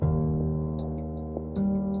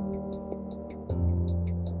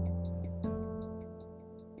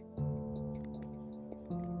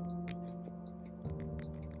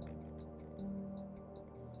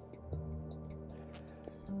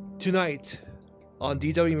Tonight on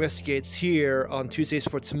DW Investigates here on Tuesdays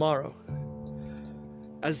for Tomorrow,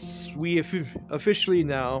 as we officially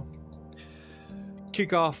now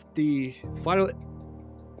kick off the final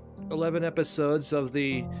 11 episodes of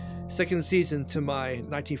the second season to my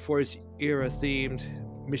 1940s era themed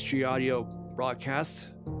mystery audio broadcast.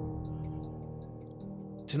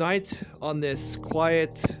 Tonight on this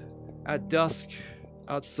quiet at dusk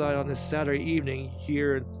outside on this Saturday evening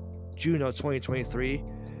here in June of 2023,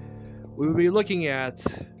 we will be looking at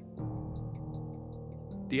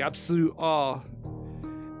the absolute awe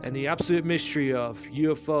and the absolute mystery of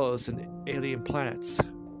UFOs and alien planets.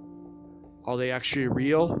 Are they actually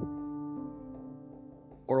real?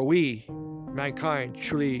 Or are we, mankind,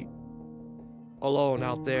 truly alone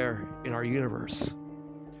out there in our universe?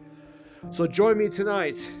 So join me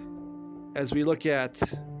tonight as we look at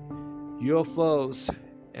UFOs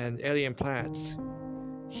and alien planets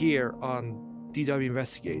here on DW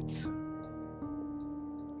Investigates.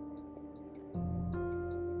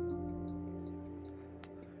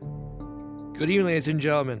 Good evening, ladies and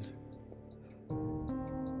gentlemen.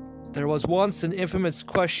 There was once an infamous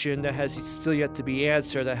question that has still yet to be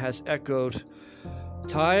answered, that has echoed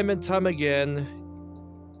time and time again,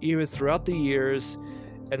 even throughout the years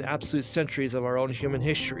and absolute centuries of our own human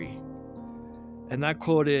history. And that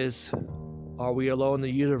quote is, are we alone in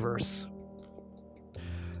the universe?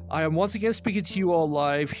 I am once again speaking to you all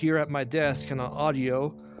live here at my desk and on audio,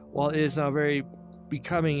 while it is now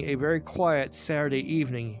becoming a very quiet Saturday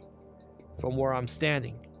evening from where I'm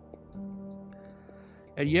standing.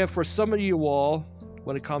 And yet for some of you all,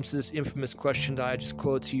 when it comes to this infamous question that I just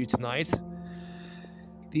quoted to you tonight,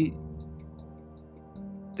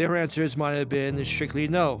 their answers might have been strictly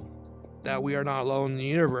no, that we are not alone in the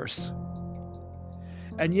universe.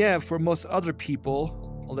 And yet for most other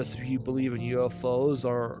people, unless if you believe in UFOs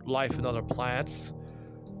or life in other planets,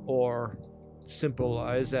 or simple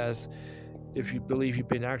as if you believe you've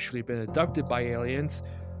been abducted by aliens,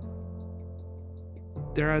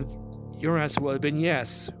 your answer would have been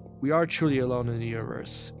yes, we are truly alone in the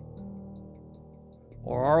universe.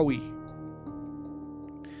 Or are we?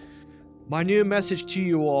 My new message to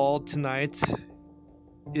you all tonight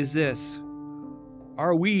is this: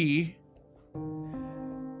 are we,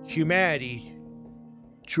 humanity,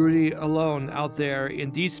 truly alone out there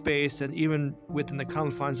in deep space and even within the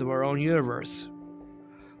confines of our own universe?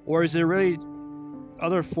 Or is there really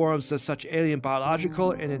other forms of such alien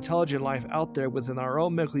biological and intelligent life out there within our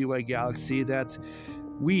own Milky Way galaxy that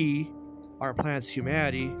we, our planet's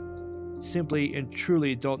humanity, simply and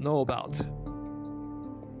truly don't know about?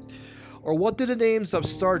 Or what do the names of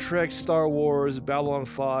Star Trek, Star Wars, Babylon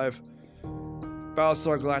 5,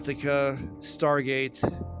 Battlestar Galactica, Stargate,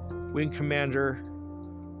 Wing Commander,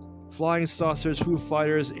 Flying Saucers, Foo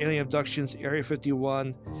Fighters, Alien Abductions, Area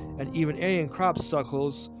 51, and even alien crop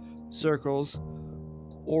circles,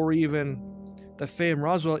 or even the famed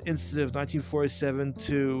Roswell incident of 1947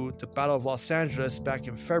 to the Battle of Los Angeles back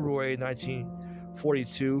in February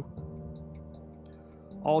 1942,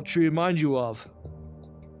 all to remind you of.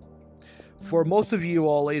 For most of you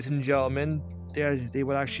all, ladies and gentlemen, they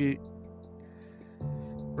would actually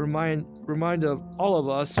remind of all of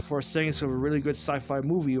us for settings of a really good sci-fi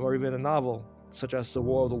movie or even a novel, such as The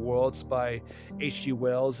War of the Worlds by H.G.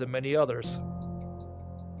 Wells and many others.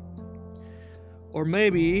 Or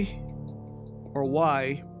maybe, or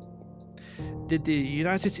why, did the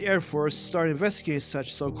United States Air Force start investigating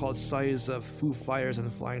such so-called sightings of Foo Fighters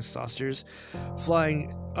and flying saucers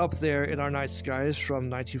flying up there in our night skies from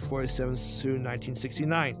 1947 to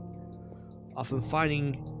 1969, often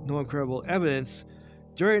finding no incredible evidence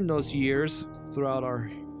during those years throughout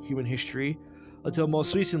our human history, until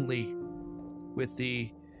most recently with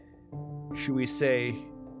the, should we say,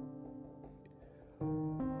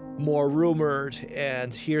 more rumored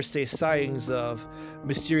and hearsay sightings of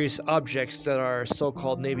mysterious objects that our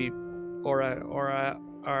so-called Navy or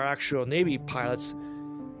our actual Navy pilots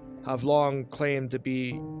have long claimed to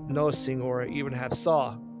be noticing or even have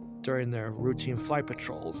saw during their routine flight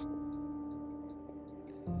patrols.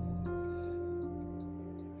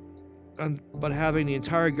 But having the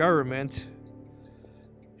entire government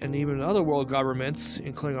and even other world governments,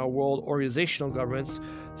 including our world organizational governments,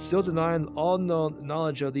 still denying all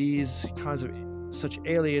knowledge of these kinds of such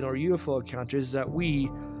alien or UFO encounters that we,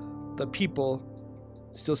 the people,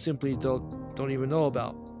 still simply don't even know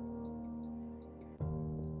about.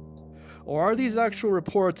 Or are these actual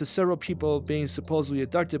reports of several people being supposedly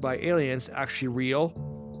abducted by aliens actually real?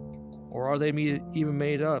 Or are they even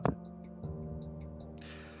made up?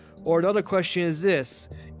 Or another question is this: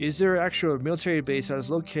 is there an actual military base that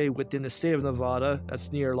is located within the state of Nevada,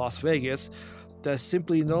 that's near Las Vegas, that's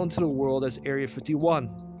simply known to the world as Area 51.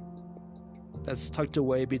 That's tucked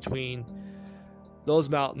away between those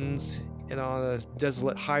mountains and on a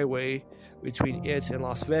desolate highway between it and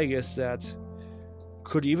Las Vegas. That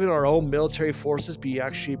could even our own military forces be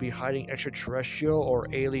hiding extraterrestrial or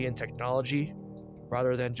alien technology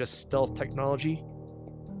rather than just stealth technology?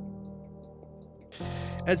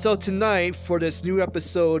 And so tonight, for this new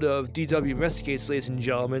episode of DW Investigates, ladies and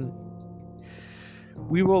gentlemen,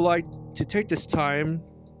 we would like to take this time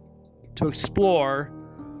to explore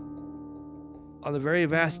on the very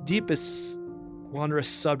vast, deepest, wondrous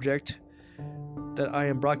subject that I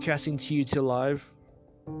am broadcasting to you to live,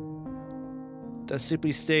 that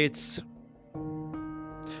simply states,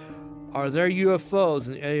 are there UFOs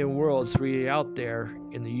and alien worlds really out there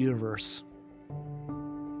in the universe?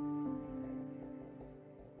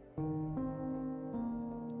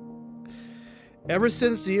 Ever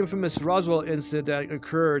since the infamous Roswell incident that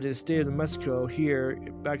occurred in the state of New Mexico here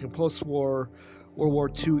back in post-war World War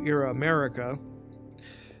II era America,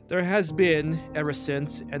 there has been, ever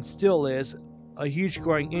since, and still is, a huge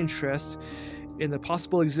growing interest in the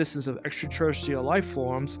possible existence of extraterrestrial life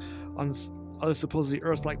forms on other supposedly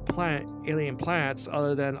Earth-like alien planets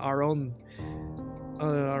other than our own,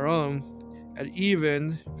 and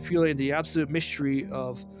even feeling the absolute mystery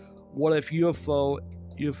of what if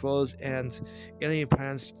UFOs and alien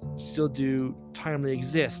planets still do timely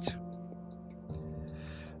exist,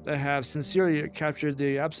 that have sincerely captured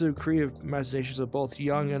the absolute creative imaginations of both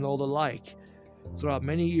young and old alike throughout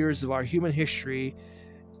many years of our human history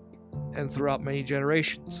and throughout many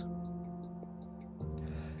generations.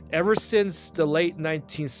 Ever since the late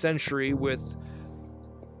 19th century, with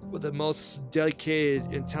the most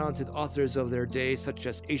dedicated and talented authors of their day, such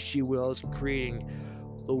as H.G. Wells, creating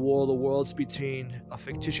the War of the Worlds between a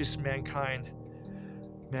fictitious mankind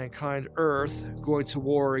Earth going to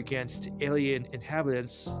war against alien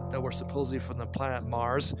inhabitants that were supposedly from the planet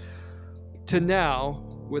Mars, to now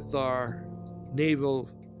with our naval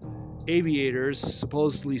aviators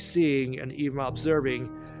supposedly seeing and even observing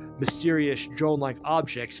mysterious drone-like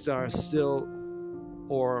objects that are still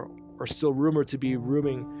rumored to be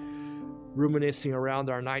ruminating around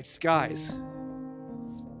our night skies.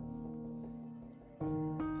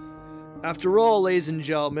 After all, ladies and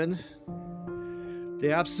gentlemen,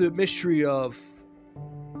 the absolute mystery of,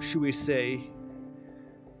 should we say,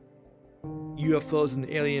 UFOs and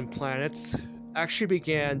alien planets actually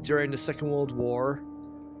began during the Second World War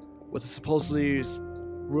with a supposedly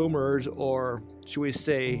rumored, or should we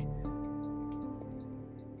say,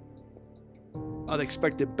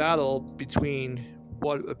 unexpected battle between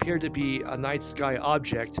what appeared to be a night sky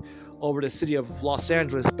object over the city of Los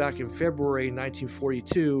Angeles back in February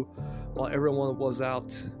 1942 while everyone was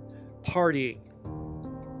out partying.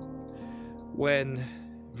 When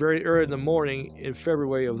very early in the morning in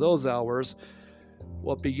February of those hours,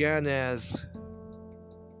 what began as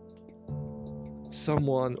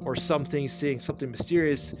someone or something seeing something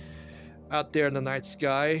mysterious out there in the night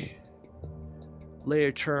sky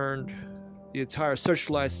later turned the entire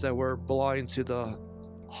searchlights that were belonging to the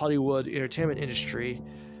Hollywood entertainment industry,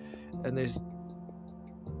 and they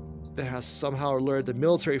has somehow alerted the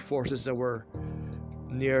military forces that were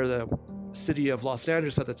near the city of Los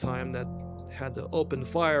Angeles at the time, that had to open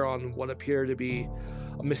fire on what appeared to be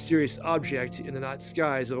a mysterious object in the night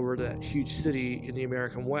skies over that huge city in the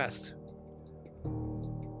American West.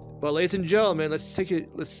 But ladies and gentlemen, let's take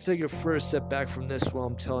a first step back from this. What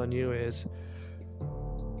I'm telling you is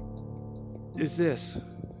this: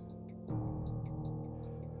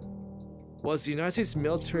 was the United States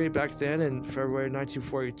military back then in February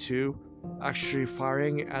 1942 actually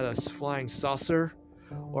firing at a flying saucer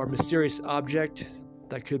or a mysterious object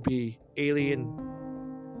that could be alien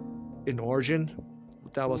in origin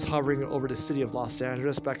that was hovering over the city of Los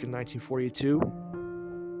Angeles back in 1942?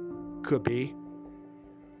 Could be.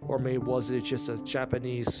 Or maybe was it just a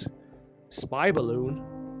Japanese spy balloon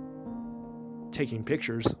taking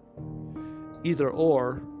pictures? Either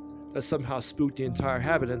or, that somehow spooked the entire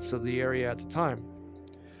inhabitants of the area at the time.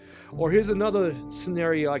 Or here's another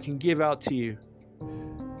scenario I can give out to you.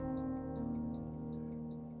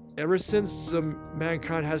 Ever since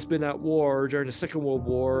mankind has been at war during the Second World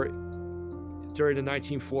War, during the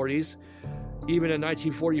 1940s, even in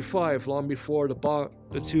 1945, long before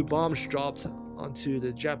the two bombs dropped onto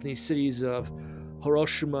the Japanese cities of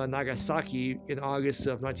Hiroshima and Nagasaki in August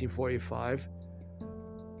of 1945,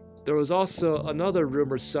 there was also another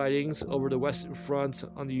rumored sightings over the Western Front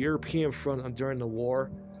on the European front during the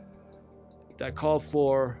war that called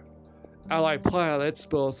for Allied pilots,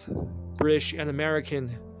 both British and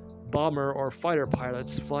American bomber or fighter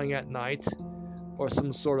pilots, flying at night or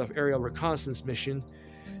some sort of aerial reconnaissance mission,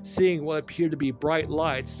 seeing what appeared to be bright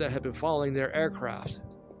lights that had been following their aircraft,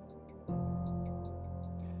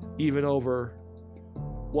 even over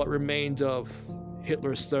what remained of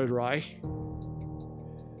Hitler's Third Reich,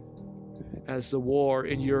 as the war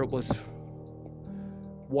in Europe was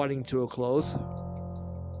winding to a close.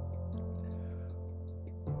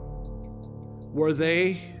 Were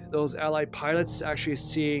those Allied pilots, actually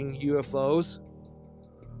seeing UFOs?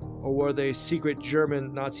 Or were they secret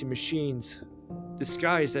German Nazi machines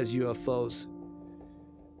disguised as UFOs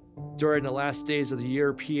during the last days of the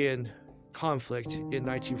European conflict in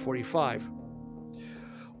 1945?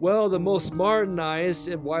 Well, the most modernized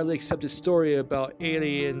and widely accepted story about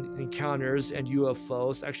alien encounters and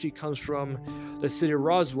UFOs actually comes from the city of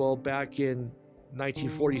Roswell back in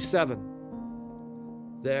 1947.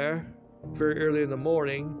 There, very early in the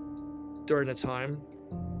morning, during the time,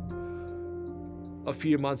 a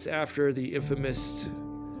few months after the infamous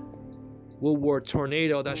World War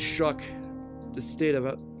tornado that struck the state of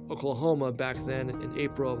Oklahoma back then in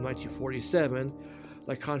April of 1947,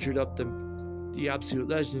 that conjured up the absolute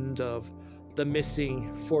legend of the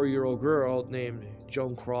missing 4-year-old girl named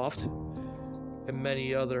Joan Croft, and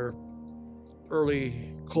many other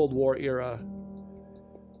early Cold War era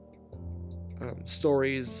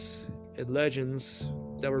stories and legends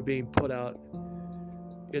that were being put out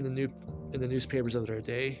in the newspapers of their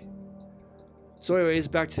day. So anyways,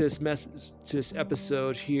 back to this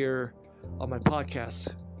episode here on my podcast.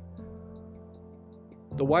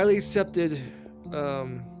 The widely accepted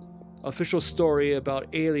official story about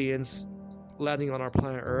aliens landing on our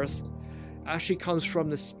planet Earth actually comes from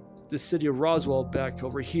the city of Roswell back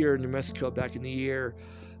over here in New Mexico back in the year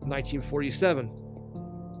 1947.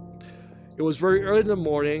 It was very early in the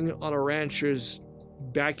morning on a rancher's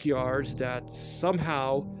backyard that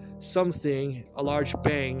somehow a large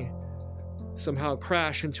bang, somehow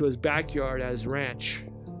crashed into his backyard at his ranch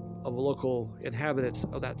of a local inhabitant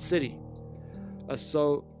of that city.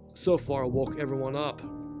 So far woke everyone up.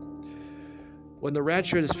 When the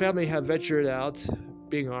rancher and his family had ventured out,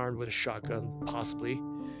 being armed with a shotgun, possibly,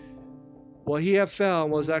 what he had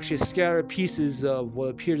found was actually scattered pieces of what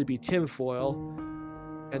appeared to be tinfoil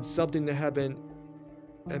and something that had been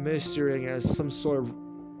administering as some sort of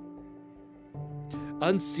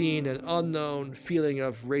unseen and unknown feeling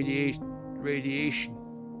of radiation.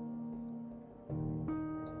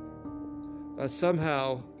 That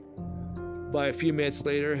somehow, by a few minutes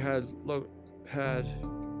later, had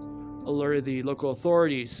alerted the local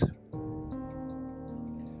authorities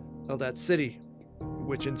of that city,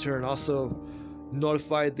 which in turn also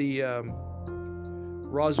notified the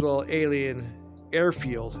Roswell alien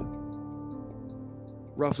airfield,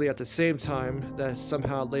 roughly at the same time that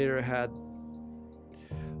somehow later had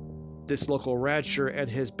this local rancher and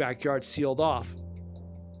his backyard sealed off.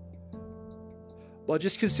 Well,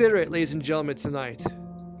 just consider it, ladies and gentlemen, tonight.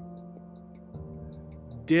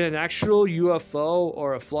 Did an actual UFO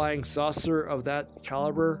or a flying saucer of that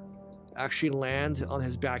caliber actually land on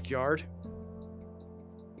his backyard?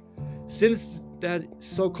 Since that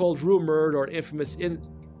so-called rumored or infamous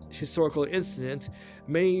historical incident,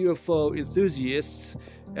 many UFO enthusiasts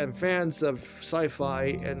and fans of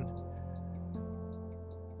sci-fi and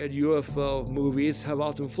UFO movies have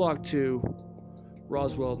often flocked to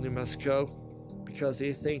Roswell, New Mexico, because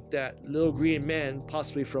they think that little green men,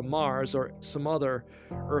 possibly from Mars or some other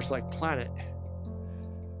Earth-like planet,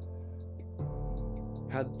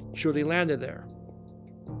 had truly landed there.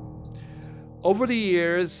 Over the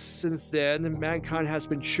years since then, mankind has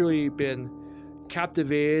truly been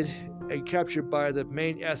captivated and captured by the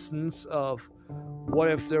main essence of what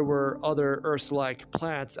if there were other Earth-like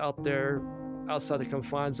planets out there outside the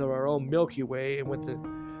confines of our own Milky Way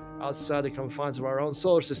and outside the confines of our own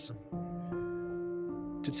solar system.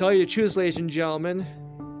 To tell you the truth, ladies and gentlemen,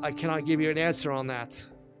 I cannot give you an answer on that.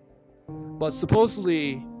 But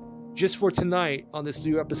supposedly, just for tonight on this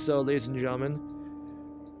new episode, ladies and gentlemen,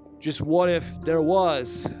 just what if there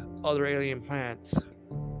was other alien planets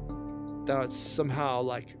that are somehow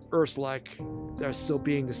like Earth-like, that are still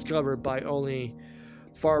being discovered by only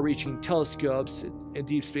far-reaching telescopes and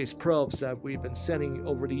deep space probes that we've been sending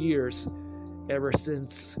over the years, ever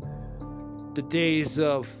since the days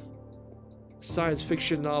of science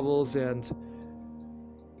fiction novels and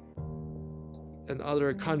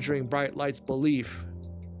other conjuring bright lights belief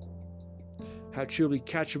have truly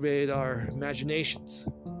captivated our imaginations.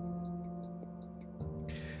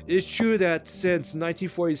 It is true that since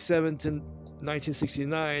 1947 to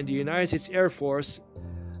 1969, the United States Air Force,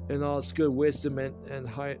 in all its good wisdom and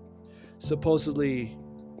high supposedly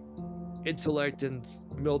intellect and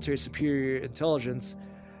military superior intelligence,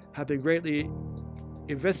 have been greatly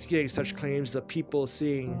investigating such claims of people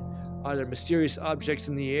seeing either mysterious objects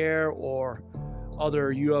in the air or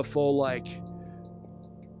other UFO-like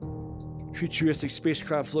futuristic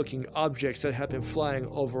spacecraft-looking objects that have been flying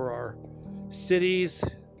over our cities,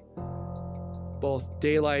 both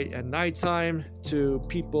daylight and nighttime, to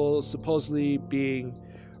people supposedly being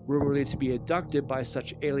rumored to be abducted by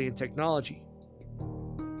such alien technology?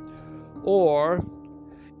 Or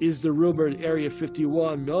is the rumored Area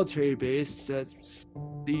 51 military base that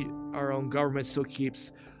our own government still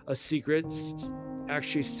keeps a secret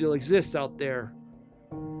actually still exists out there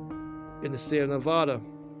in the state of Nevada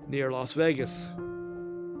near Las Vegas?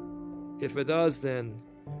 If it does, then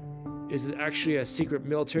is it actually a secret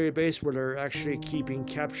military base where they're actually keeping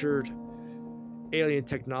captured alien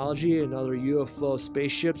technology and other UFO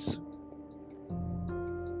spaceships?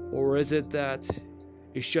 Or is it that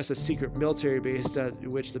it's just a secret military base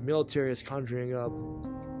in which the military is conjuring up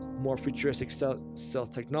more futuristic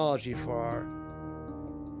stealth technology for our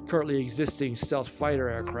currently existing stealth fighter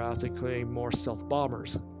aircraft, including more stealth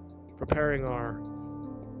bombers, preparing our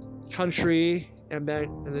country and the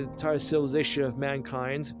entire civilization of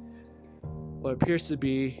mankind what appears to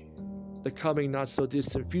be the coming not so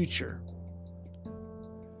distant future?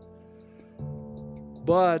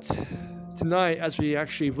 But tonight, as we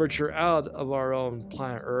actually venture out of our own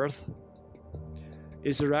planet Earth,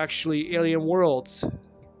 is there actually alien worlds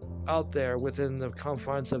out there within the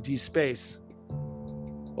confines of deep space?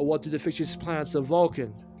 Or what do the fictitious planets of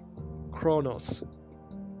Vulcan, Kronos,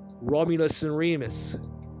 Romulus and Remus,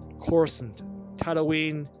 Coruscant,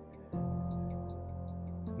 Tatooine,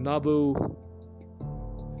 Naboo,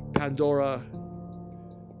 Pandora,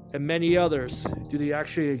 and many others, do they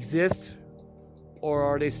actually exist? Or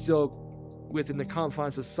are they still within the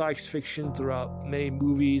confines of science fiction throughout many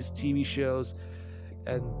movies, TV shows,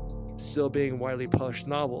 and still being widely published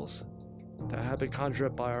novels that have been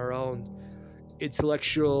conjured up by our own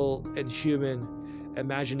intellectual and human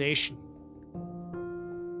imagination?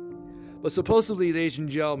 But supposedly, ladies and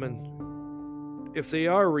gentlemen, if they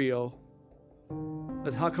are real,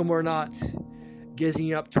 then how come we're not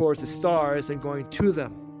gazing up towards the stars and going to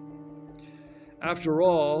them? After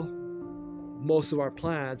all, most of our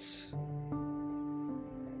planets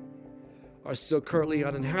are still currently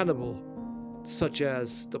uninhabitable, such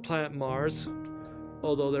as the planet Mars,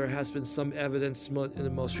 although there has been some evidence in the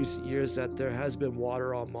most recent years that there has been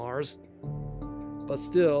water on Mars. But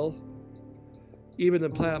still, even the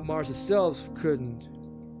planet Mars itself couldn't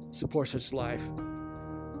support such life.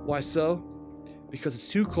 Why so? Because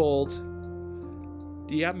it's too cold.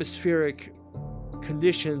 The atmospheric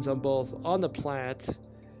conditions on the planet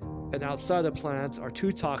and outside the planet are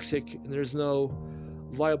too toxic, and there's no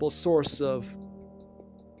viable source of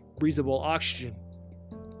breathable oxygen.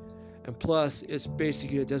 And plus, it's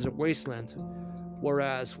basically a desert wasteland.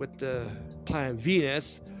 Whereas with the planet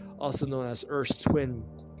Venus, also known as Earth's twin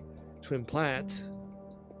planet,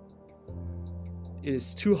 it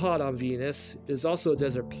is too hot on Venus. It is also a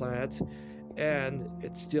desert planet, and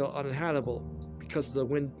it's still uninhabitable because of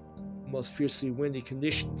the most fiercely windy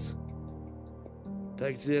conditions that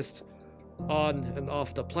exist on and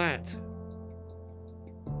off the planet.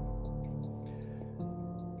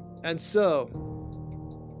 And so,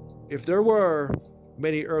 if there were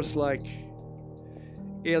many Earth-like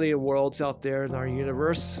alien worlds out there in our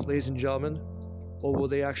universe, ladies and gentlemen, what will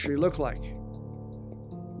they actually look like?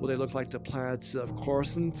 Will they look like the planets of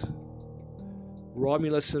Coruscant,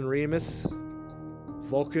 Romulus and Remus,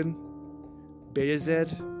 Vulcan, Beta Z,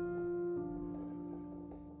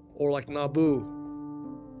 or like Naboo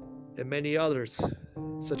and many others,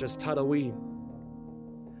 such as Tatooine,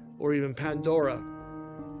 or even Pandora?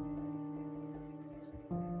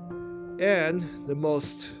 And the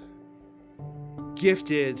most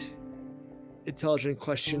gifted, intelligent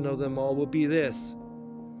question of them all will be this: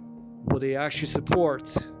 will they actually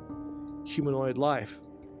support humanoid life,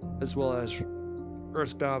 as well as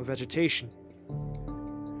earthbound vegetation?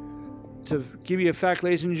 To give you a fact,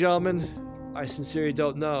 ladies and gentlemen, I sincerely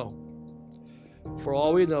don't know. For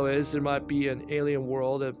all we know is there might be an alien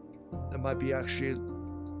world that might be actually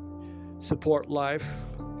support life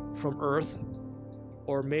from Earth,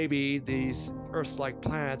 or maybe these Earth-like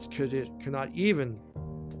planets cannot even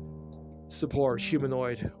support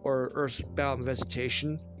humanoid or earthbound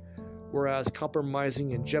vegetation, whereas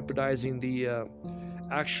compromising and jeopardizing the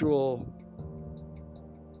actual,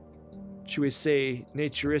 should we say,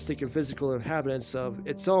 naturistic and physical inhabitants of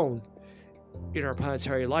its own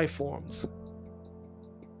interplanetary life forms.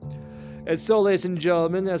 And so, ladies and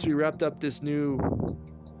gentlemen, as we wrapped up this new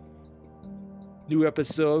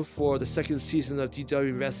episode for the second season of DW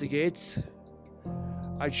Investigates,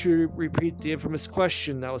 I truly repeat the infamous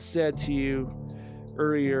question that was said to you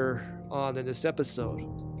earlier on in this episode.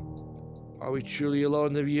 Are we truly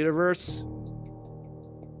alone in the universe?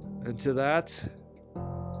 And to that,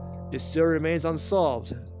 it still remains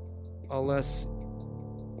unsolved, unless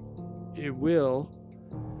it will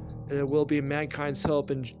be mankind's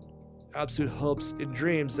hope and absolute hopes and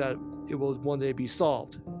dreams that it will one day be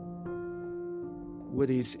solved. Will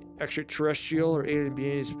these extraterrestrial or alien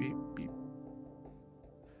beings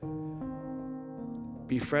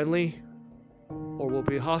be friendly, or will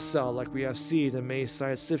be hostile like we have seen in many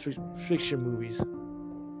science fiction movies?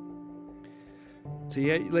 So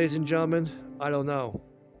yet, ladies and gentlemen, I don't know.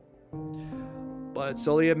 But it's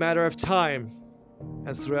only a matter of time,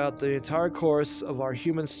 and throughout the entire course of our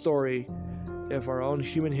human story, of our own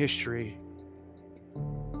human history,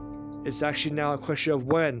 it's actually now a question of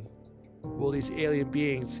when will these alien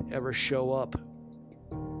beings ever show up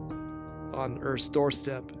on Earth's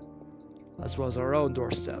doorstep, as well as our own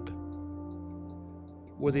doorstep.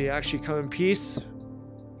 Will they actually come in peace,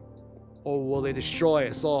 or will they destroy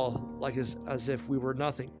us all like as if we were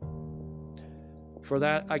nothing? For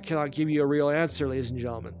that, I cannot give you a real answer, ladies and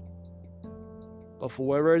gentlemen. But for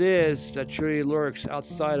whatever it is that truly lurks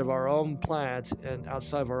outside of our own planet and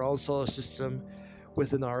outside of our own solar system,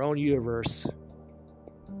 within our own universe,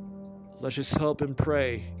 let's just hope and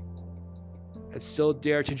pray and still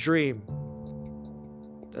dare to dream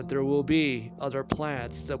that there will be other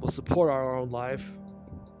planets that will support our own life.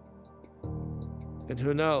 And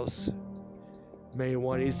who knows, maybe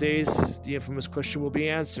one of these days the infamous question will be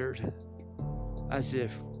answered, as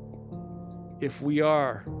if we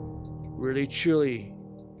are really truly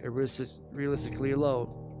and realistically alone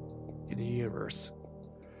in the universe.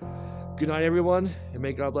 Good night, everyone, and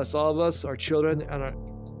may God bless all of us, our children, and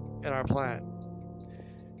our planet.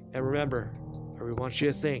 And remember, I really want you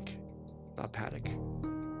to think, not panic.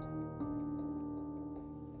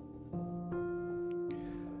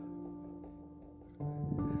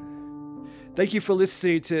 Thank you for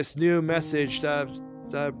listening to this new message that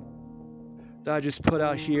I just put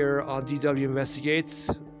out here on DW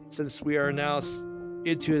Investigates, since we are now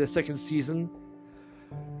into the second season.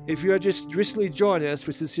 If you have just recently joined us,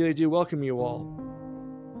 we sincerely do welcome you all.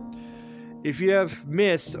 If you have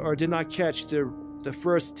missed or did not catch the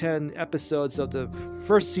first 10 episodes of the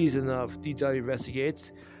first season of DW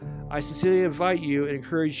Investigates, I sincerely invite you and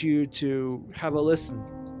encourage you to have a listen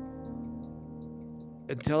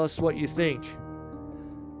and tell us what you think.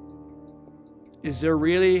 Is there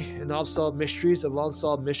really an unsolved mysteries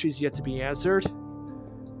yet to be answered?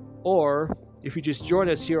 Or if you just join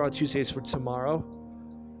us here on Tuesdays for Tomorrow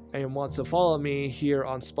and want to follow me here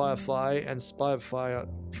on Spotify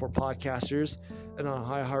for podcasters and on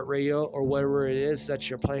iHeartRadio or whatever it is that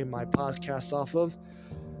you're playing my podcast off of,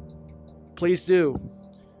 please do.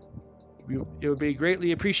 It would be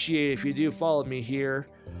greatly appreciated if you do follow me here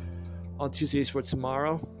on Tuesdays for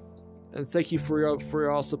Tomorrow. And thank you for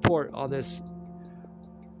your all support on this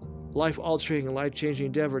life-altering and life-changing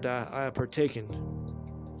endeavor that I have partaken.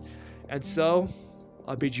 And so,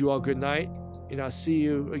 I'll bid you all good night, and I'll see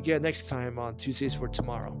you again next time on Tuesdays for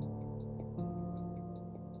Tomorrow.